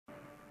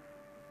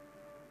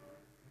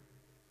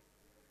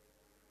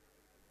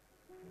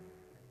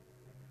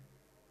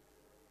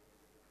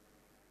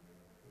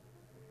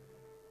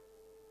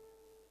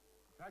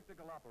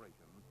tactical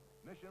operations,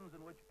 missions in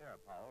which air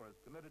power is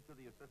committed to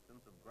the assistance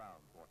of ground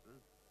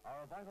forces,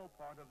 are a vital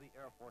part of the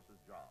Air Force's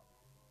job.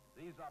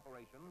 These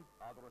operations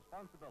are the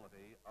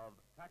responsibility of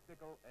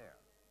tactical air.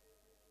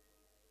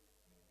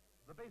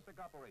 The basic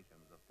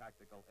operations of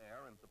tactical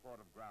air in support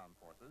of ground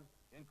forces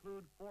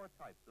include 4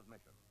 types of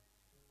missions: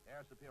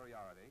 air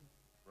superiority,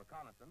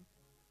 reconnaissance,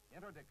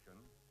 interdiction,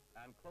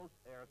 and close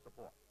air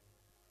support.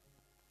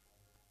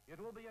 It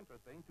will be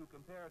interesting to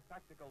compare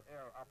tactical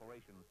air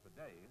operations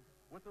today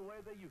with the way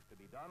they used to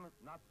be done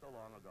not so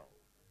long ago.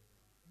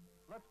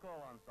 Let's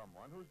call on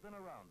someone who's been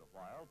around a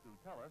while to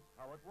tell us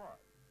how it was.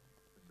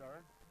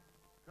 Sir,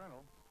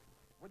 Colonel,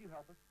 would you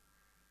help us?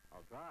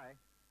 I'll try.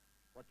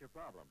 What's your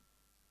problem?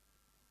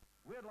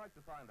 We'd like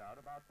to find out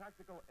about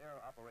tactical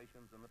air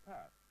operations in the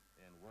past,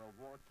 in World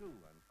War II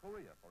and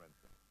Korea, for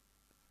instance.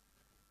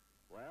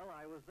 Well,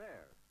 I was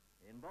there,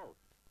 in both.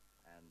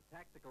 And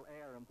tactical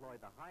air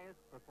employed the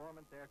highest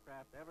performance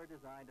aircraft ever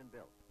designed and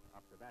built,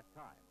 up to that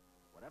time,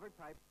 whatever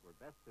types were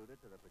best suited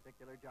to the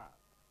particular job.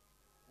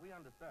 We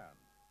understand.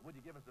 Would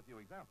you give us a few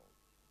examples?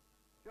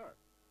 Sure.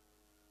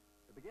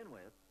 To begin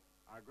with,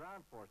 our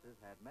ground forces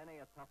had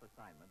many a tough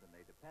assignment, and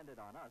they depended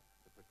on us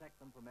to protect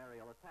them from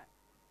aerial attack.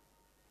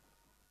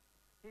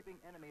 Keeping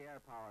enemy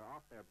air power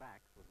off their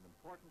backs was an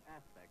important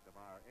aspect of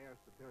our air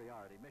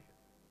superiority mission.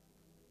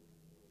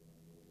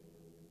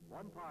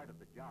 One part of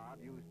the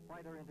job used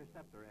fighter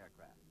interceptor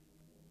aircraft.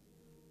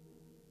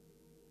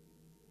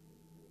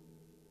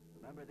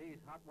 Remember these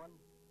hot ones?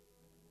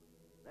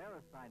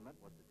 Their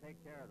assignment was to take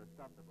care of the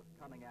stuff that was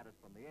coming at us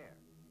from the air.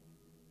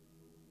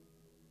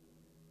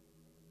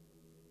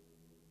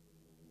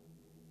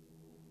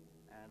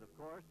 And of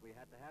course, we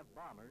had to have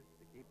bombers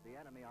to keep the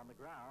enemy on the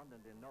ground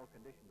and in no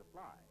condition to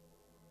fly.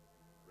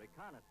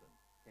 Reconnaissance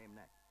came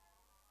next.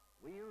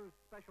 We used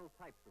special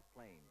types of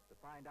planes to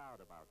find out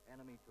about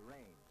enemy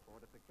terrain,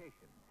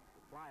 fortifications,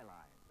 supply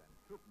lines, and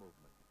troop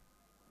movements.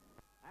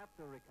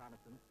 After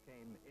reconnaissance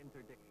came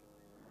interdiction.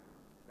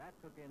 That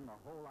took in the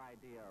whole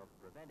idea of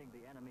preventing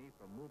the enemy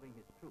from moving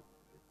his troops,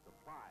 his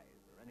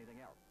supplies, or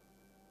anything else.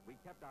 We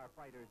kept our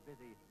fighters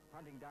busy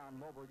hunting down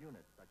mobile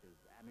units such as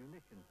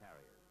ammunition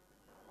carriers.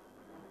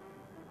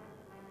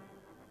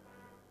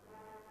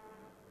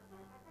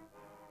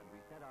 And we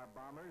sent our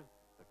bombers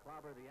to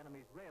clobber the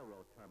enemy's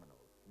railroad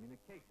terminals,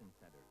 communication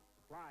centers,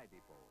 supply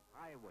depots,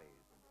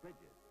 highways, and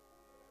bridges.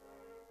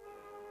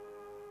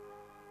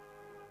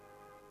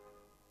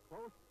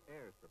 Close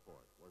air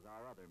support was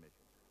our other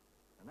mission,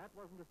 and that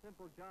wasn't a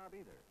simple job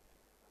either.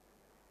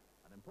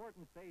 An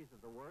important phase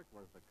of the work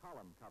was the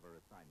column cover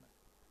assignment.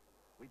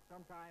 We'd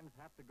sometimes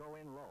have to go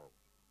in low.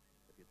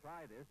 If you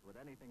try this with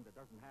anything that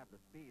doesn't have the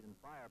speed and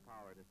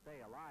firepower to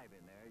stay alive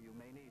in there, you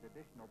may need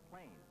additional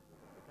planes as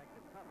a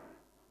protective cover.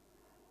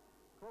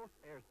 Close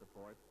air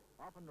support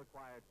often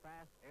required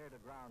fast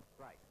air-to-ground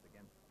strikes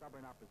against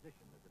stubborn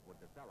opposition as it would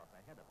develop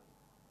ahead of us.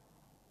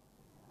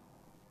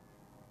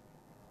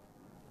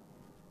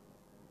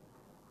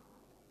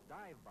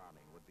 Dive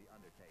bombing would be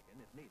undertaken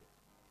if needed.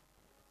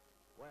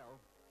 Well,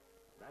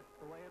 that's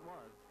the way it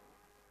was.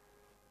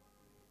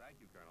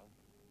 Thank you, Colonel.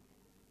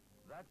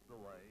 That's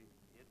the way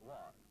it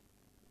was.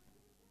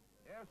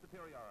 Air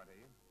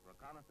superiority,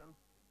 reconnaissance,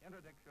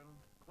 interdiction,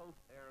 close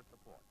air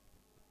support.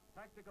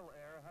 Tactical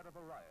air had a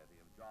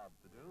variety of jobs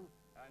to do,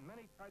 and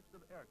many types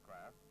of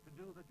aircraft to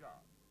do the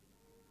job.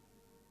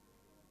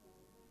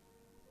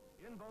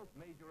 In both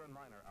major and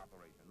minor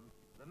operations,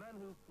 the men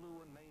who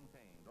flew and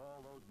maintained all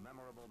those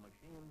memorable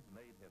machines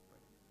made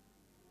history.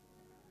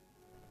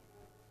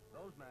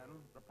 Those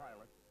men, the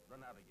pilots, the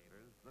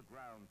navigators, the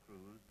ground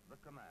crews, the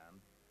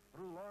command,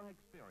 through long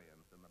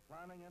experience in the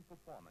planning and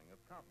performing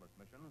of countless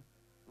missions,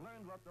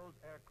 learned what those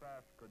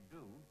aircraft could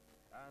do,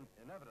 and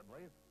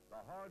inevitably, the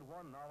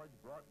hard-won knowledge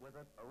brought with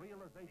it a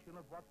realization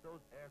of what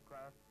those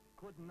aircraft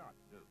could not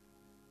do.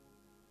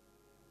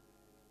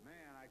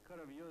 Man, I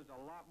could have used a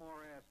lot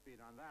more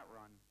airspeed on that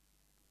run.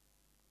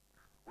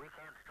 We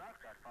can't strike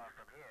that far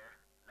from here,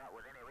 not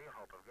with any real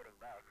hope of getting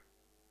back.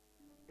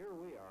 Here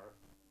we are,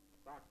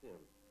 boxed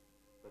in,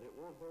 but it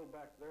won't hold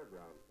back their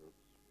ground troops.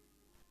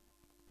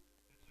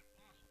 It's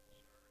impossible,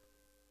 sir.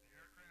 The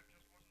aircraft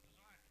just wasn't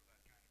designed for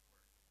that kind of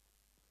work.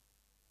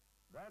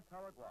 That's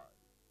how it was.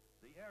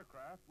 The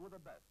aircraft were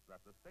the best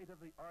that the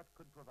state-of-the-art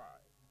could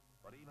provide.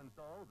 But even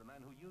so, the men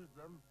who used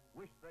them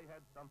wished they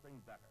had something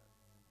better.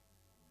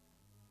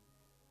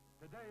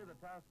 Today, the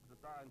tasks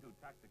assigned to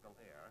tactical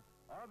air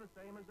are the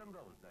same as in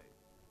those days: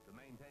 to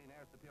maintain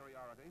air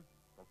superiority,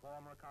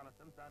 perform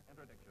reconnaissance and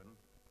interdiction,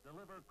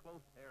 deliver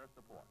close air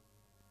support.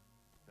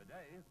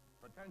 Today,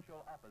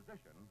 potential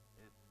opposition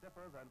is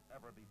stiffer than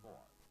ever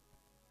before.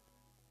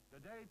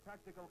 Today,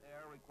 tactical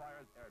air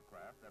requires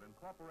aircraft that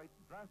incorporate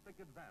drastic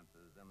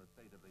advances in the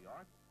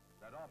state-of-the-art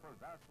that offer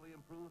vastly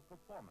improved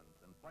performance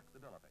and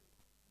flexibility.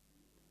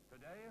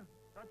 Today,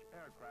 such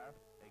aircraft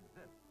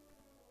exist.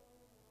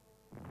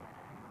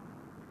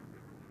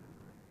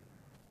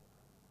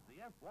 The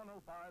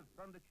F-105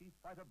 Thunderchief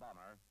fighter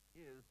bomber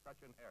is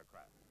such an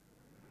aircraft.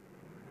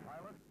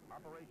 Pilots,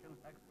 operations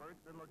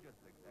experts, and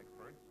logistics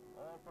experts,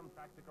 all from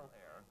tactical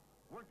air,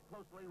 worked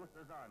closely with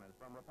designers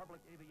from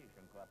Republic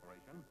Aviation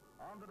Corporation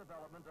on the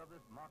development of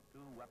this Mach 2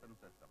 weapon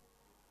system.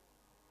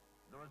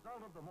 The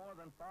result of the more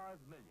than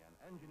 5 million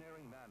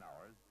engineering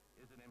man-hours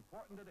is an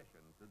important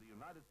addition to the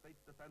United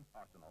States defense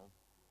arsenal,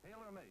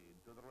 tailor-made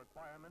to the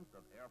requirements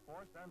of Air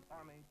Force and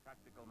Army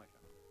tactical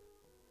missions.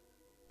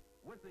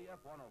 With the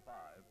F-105,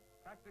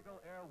 Tactical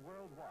Air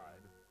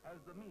worldwide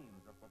has the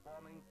means of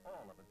performing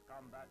all of its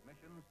combat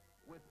missions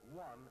with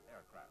one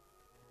aircraft.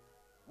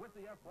 With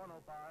the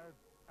F-105,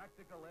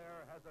 Tactical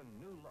Air has a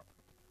new look.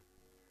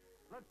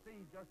 Let's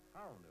see just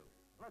how new.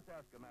 Let's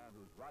ask a man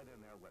who's right in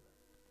there with us.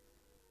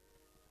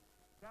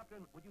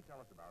 Captain, would you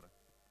tell us about it?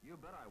 You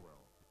bet I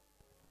will.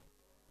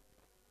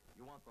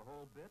 You want the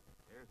whole bit?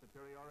 Air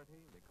superiority,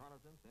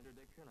 reconnaissance,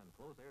 interdiction, and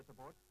close air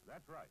support?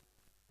 That's right.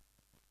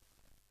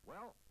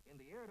 Well, in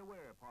the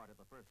air-to-air part of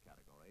the first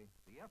category,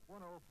 the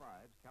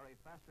F-105s carry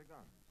faster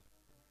guns.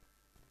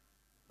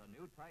 The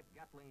new type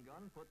Gatling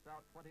gun puts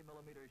out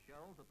 20-millimeter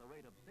shells at the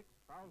rate of 6,000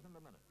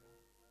 a minute.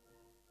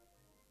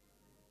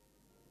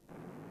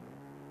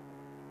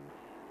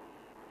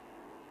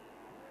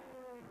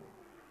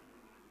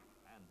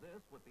 And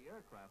this with the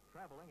aircraft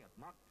traveling at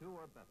Mach 2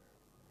 or better.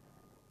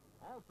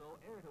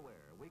 Also,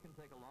 air-to-air, we can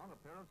take along a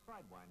pair of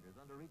sidewinders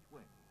under each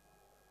wing.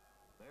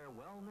 They're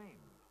well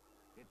named.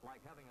 It's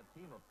like having a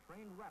team of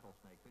trained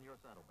rattlesnakes in your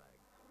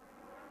saddlebags.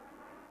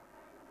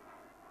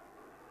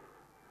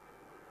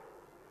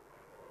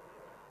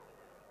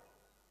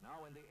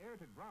 Now, in the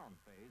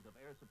air-to-ground phase of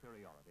air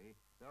superiority,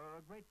 there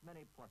are a great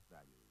many plus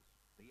values.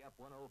 The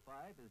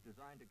F-105 is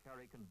designed to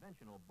carry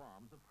conventional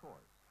bombs, of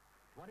course.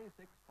 26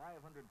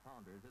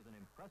 500-pounders is an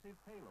impressive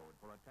payload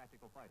for a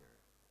tactical fighter.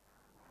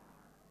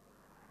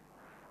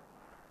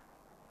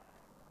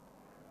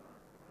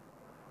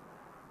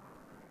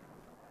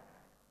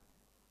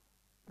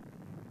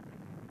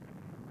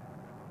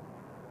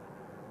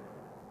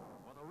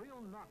 For the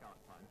real knockout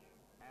punch,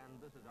 and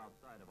this is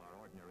outside of our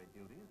ordinary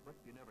duties, but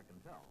you never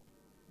can tell,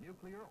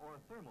 nuclear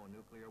or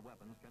thermonuclear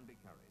weapons can be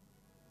carried.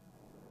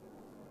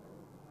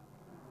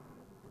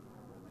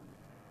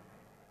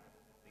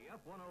 The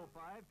F-105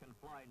 can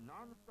fly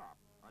non-stop,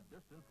 a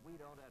distance we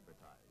don't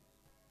advertise.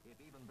 If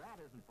even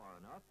that isn't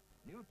far enough,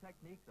 new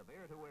techniques of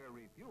air-to-air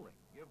refueling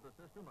give the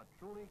system a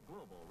truly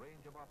global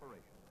range of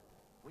operation.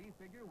 We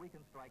figure we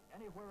can strike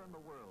anywhere in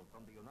the world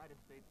from the United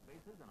States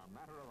bases in a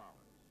matter of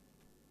hours.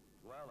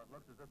 Well, it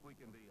looks as if we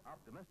can be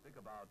optimistic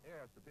about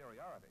air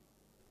superiority.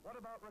 What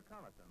about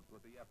reconnaissance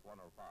with the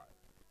F-105?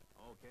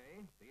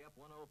 Okay, the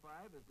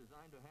F-105 is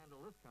designed to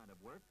handle this kind of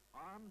work,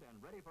 armed and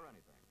ready for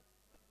anything.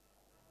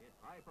 Its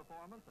high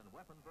performance and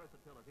weapon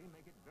versatility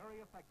make it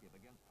very effective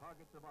against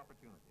targets of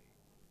opportunity.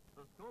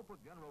 The scope of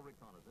general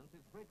reconnaissance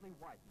is greatly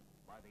widened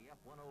by the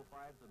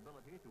F-105's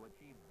ability to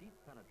achieve deep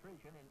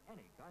penetration in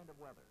any kind of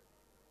weather.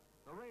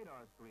 The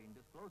radar screen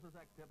discloses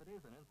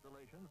activities and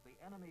installations the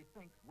enemy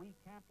thinks we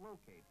can't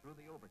locate through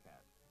the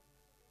overcast.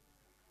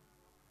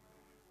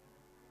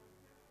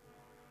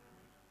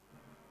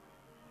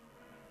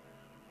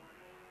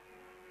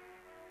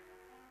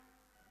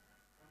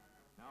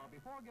 Now,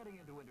 before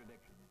getting into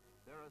interdiction,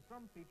 there are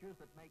some features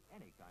that make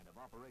any kind of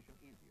operation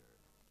easier.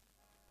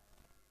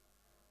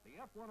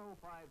 The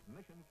F-105's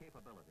mission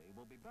capability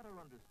will be better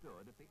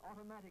understood if the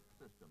automatic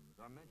systems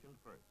are mentioned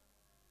first.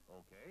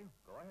 Okay,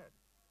 go ahead.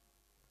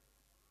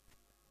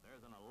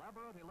 There's an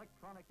elaborate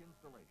electronic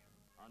installation,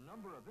 a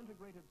number of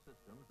integrated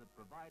systems that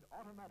provide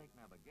automatic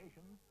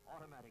navigation,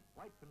 automatic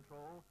flight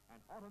control, and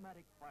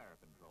automatic fire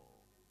control.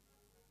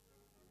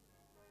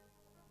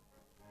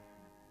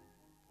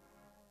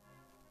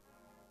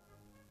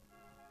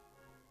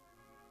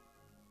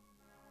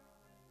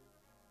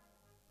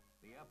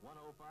 The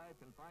F-105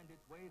 can find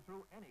its way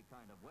through any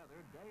kind of weather,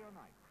 day or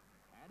night,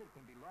 and it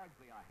can be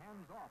largely a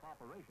hands-off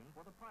operation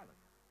for the pilot,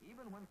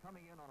 even when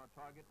coming in on a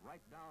target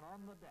right down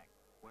on the deck,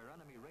 where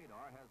enemy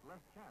radar has less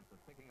chance of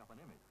picking up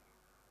an image.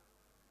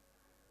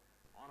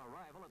 On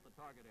arrival at the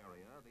target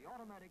area, the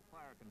automatic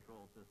fire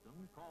control system,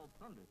 called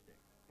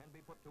Thunderchief, can be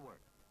put to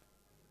work.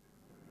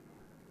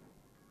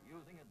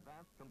 Using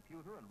advanced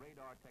computer and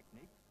radar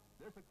techniques,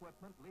 this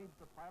equipment leads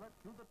the pilot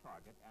to the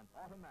target and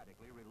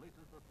automatically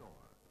releases the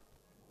soar.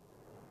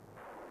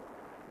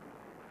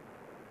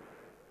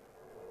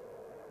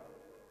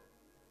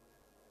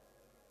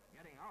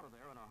 Getting out of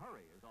there in a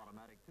hurry is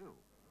automatic, too.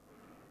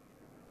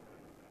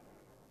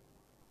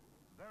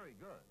 Very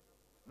good.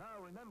 Now,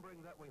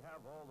 remembering that we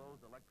have all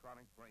those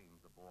electronic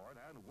brains aboard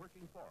and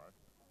working for us,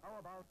 how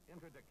about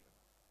interdiction?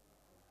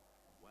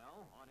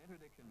 Well, on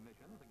interdiction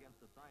missions against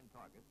assigned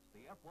targets,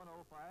 the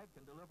F-105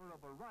 can deliver a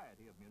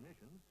variety of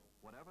munitions,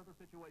 whatever the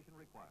situation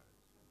requires.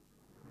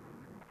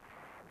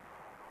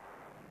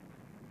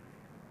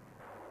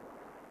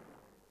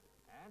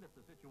 And if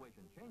the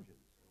situation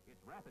changes,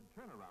 its rapid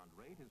turnaround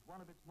rate is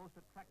one of its most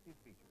attractive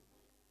features.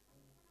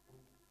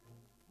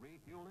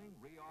 Refueling,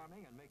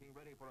 rearming, and making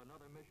ready for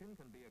another mission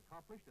can be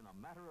accomplished in a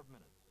matter of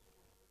minutes.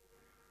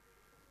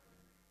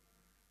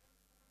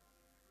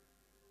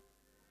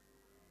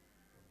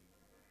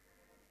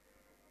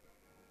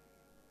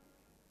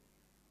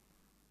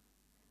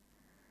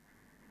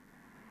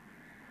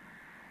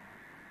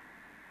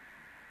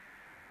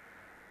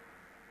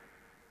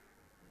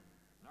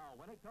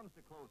 when it comes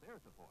to close air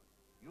support,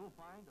 you'll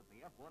find that the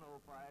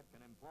F-105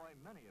 can employ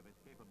many of its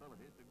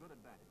capabilities to good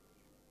advantage.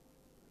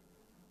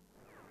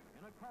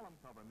 In a column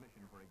cover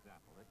mission, for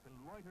example, it can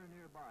loiter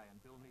nearby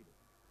until needed.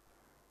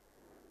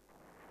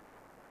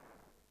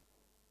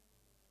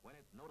 When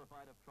it's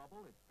notified of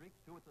trouble, it streaks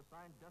to its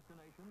assigned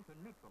destination to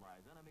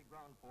neutralize enemy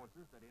ground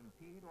forces that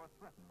impede or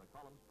threaten the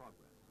column's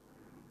progress.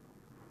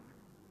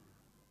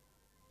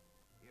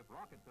 If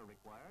rockets are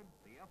required,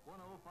 the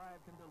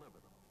F-105 can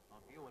deliver them,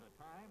 a few at a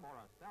time or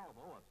a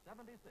salvo of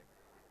 76.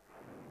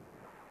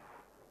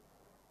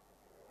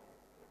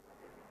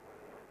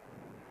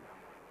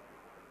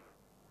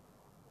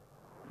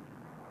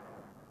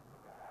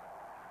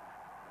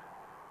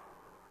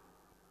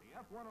 The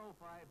F-105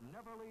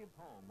 never leaves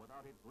home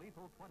without its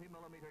lethal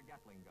 20-millimeter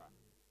Gatling gun.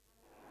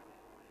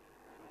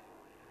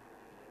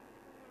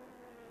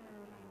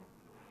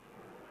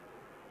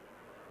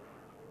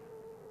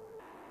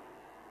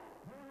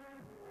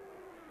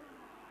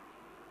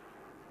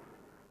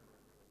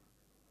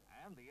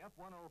 And the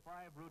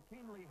F-105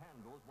 routinely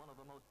handles one of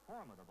the most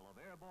formidable of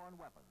airborne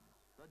weapons,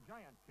 the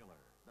giant killer,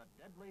 the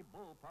deadly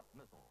bullpup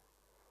missile.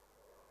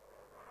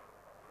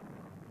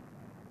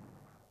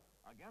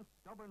 Against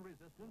stubborn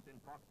resistance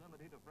in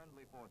proximity to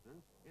friendly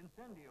forces,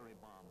 incendiary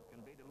bombs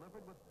can be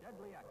delivered with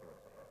deadly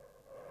accuracy.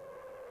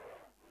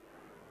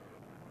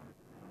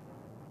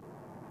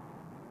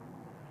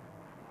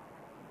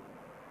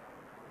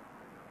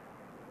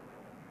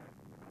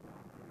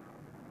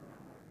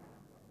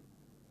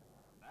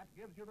 That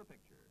gives you the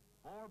picture.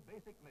 4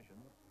 basic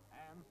missions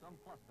and some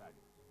plus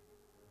values.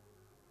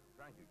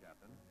 Thank you,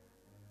 Captain.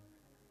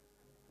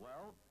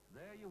 Well,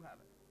 there you have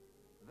it.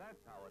 That's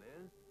how it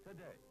is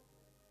today.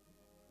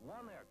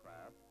 One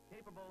aircraft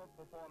capable of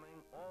performing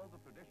all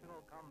the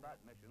traditional combat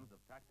missions of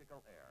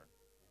tactical air,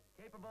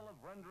 capable of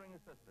rendering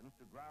assistance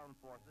to ground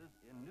forces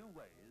in new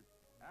ways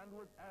and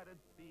with added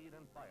speed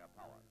and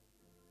firepower.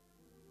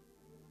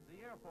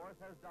 The Air Force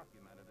has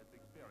documented its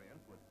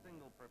experience with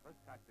single-purpose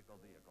tactical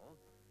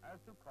vehicles as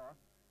to cost,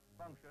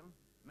 function,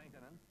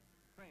 maintenance,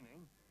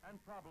 training,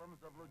 and problems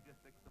of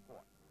logistic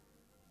support.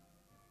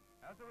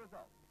 As a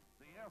result,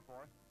 the Air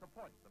Force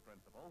supports the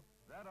principle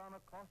that on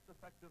a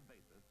cost-effective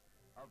basis,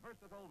 a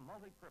versatile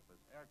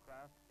multi-purpose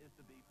aircraft is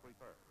to be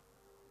preferred.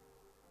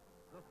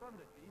 The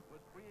Thunderchief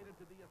was created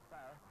to be a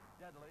fast,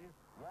 deadly,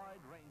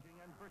 wide-ranging,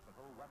 and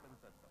versatile weapon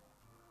system.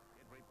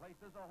 It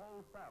replaces a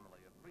whole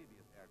family of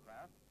previous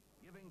aircraft,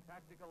 giving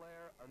tactical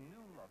air a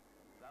new look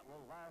that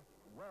will last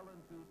well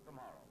into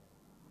tomorrow.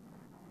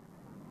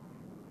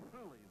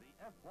 Truly, the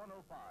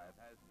F-105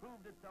 has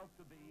proved itself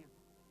to be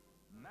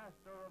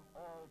master of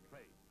all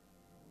trades.